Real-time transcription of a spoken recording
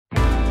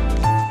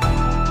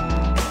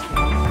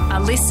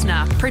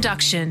listener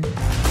production.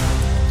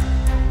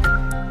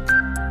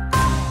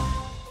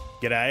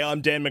 G'day,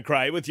 I'm Dan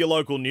McRae with your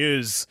local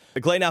news.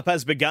 The clean-up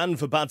has begun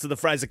for parts of the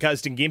Fraser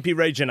Coast and Gympie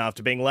region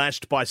after being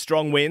lashed by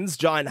strong winds,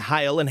 giant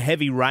hail and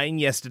heavy rain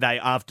yesterday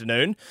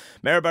afternoon.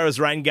 Maryborough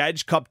rain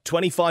gauge copped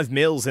 25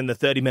 mils in the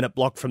 30-minute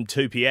block from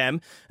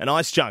 2pm, and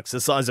ice chunks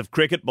the size of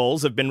cricket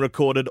balls have been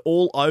recorded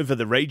all over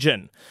the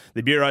region.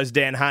 The Bureau's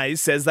Dan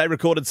Hayes says they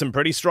recorded some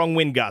pretty strong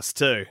wind gusts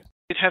too.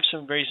 Did have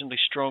some reasonably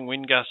strong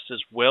wind gusts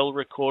as well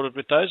recorded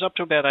with those, up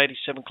to about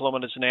 87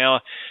 kilometres an hour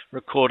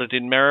recorded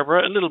in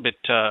Maryborough, a little bit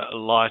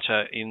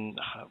lighter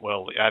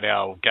at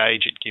our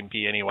gauge at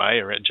Gympie anyway,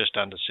 or at just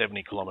under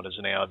 70 kilometres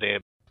an hour there.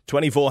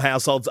 24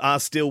 households are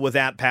still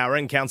without power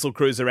and council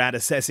crews are out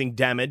assessing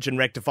damage and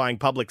rectifying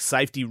public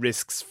safety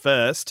risks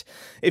first.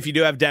 If you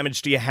do have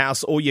damage to your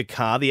house or your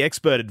car, the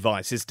expert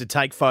advice is to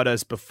take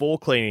photos before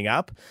cleaning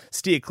up,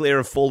 steer clear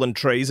of fallen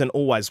trees and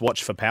always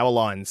watch for power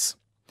lines.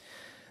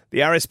 The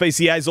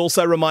RSPCA is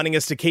also reminding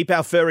us to keep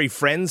our furry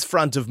friends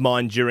front of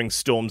mind during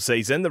storm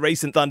season. The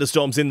recent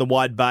thunderstorms in the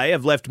Wide Bay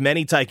have left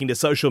many taking to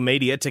social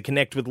media to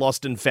connect with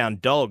lost and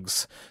found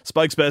dogs.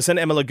 Spokesperson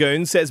Emma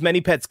Lagoon says many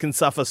pets can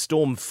suffer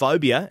storm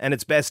phobia and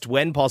it's best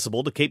when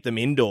possible to keep them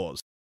indoors.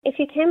 If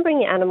you can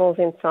bring your animals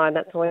inside,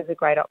 that's always a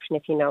great option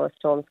if you know a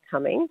storm's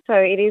coming. So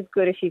it is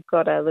good if you've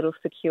got a little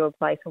secure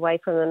place away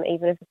from them,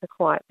 even if it's a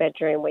quiet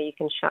bedroom where you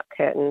can shut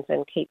curtains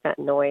and keep that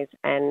noise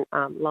and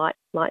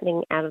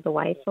lightning out of the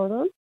way for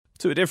them.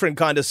 To a different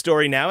kind of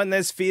story now, and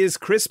there's fears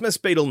Christmas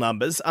beetle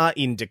numbers are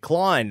in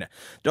decline.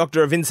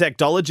 Doctor of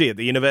Insectology at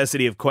the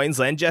University of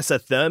Queensland,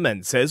 Jessa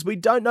Thurman, says we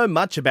don't know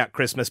much about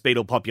Christmas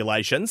beetle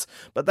populations,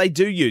 but they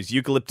do use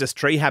eucalyptus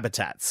tree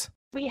habitats.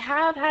 We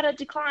have had a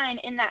decline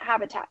in that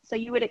habitat, so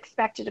you would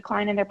expect a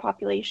decline in their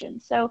population.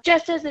 So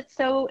just as it's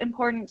so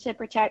important to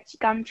protect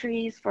gum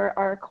trees for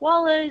our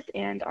koalas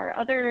and our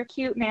other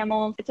cute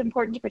mammals, it's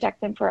important to protect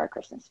them for our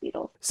Christmas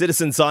beetles.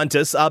 Citizen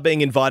scientists are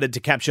being invited to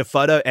capture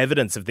photo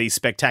evidence of these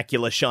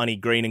spectacular shiny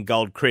green and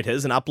gold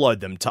critters and upload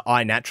them to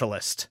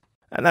iNaturalist.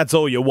 And that's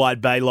all your Wide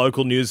Bay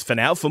local news for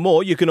now. For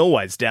more, you can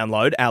always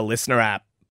download our Listener app.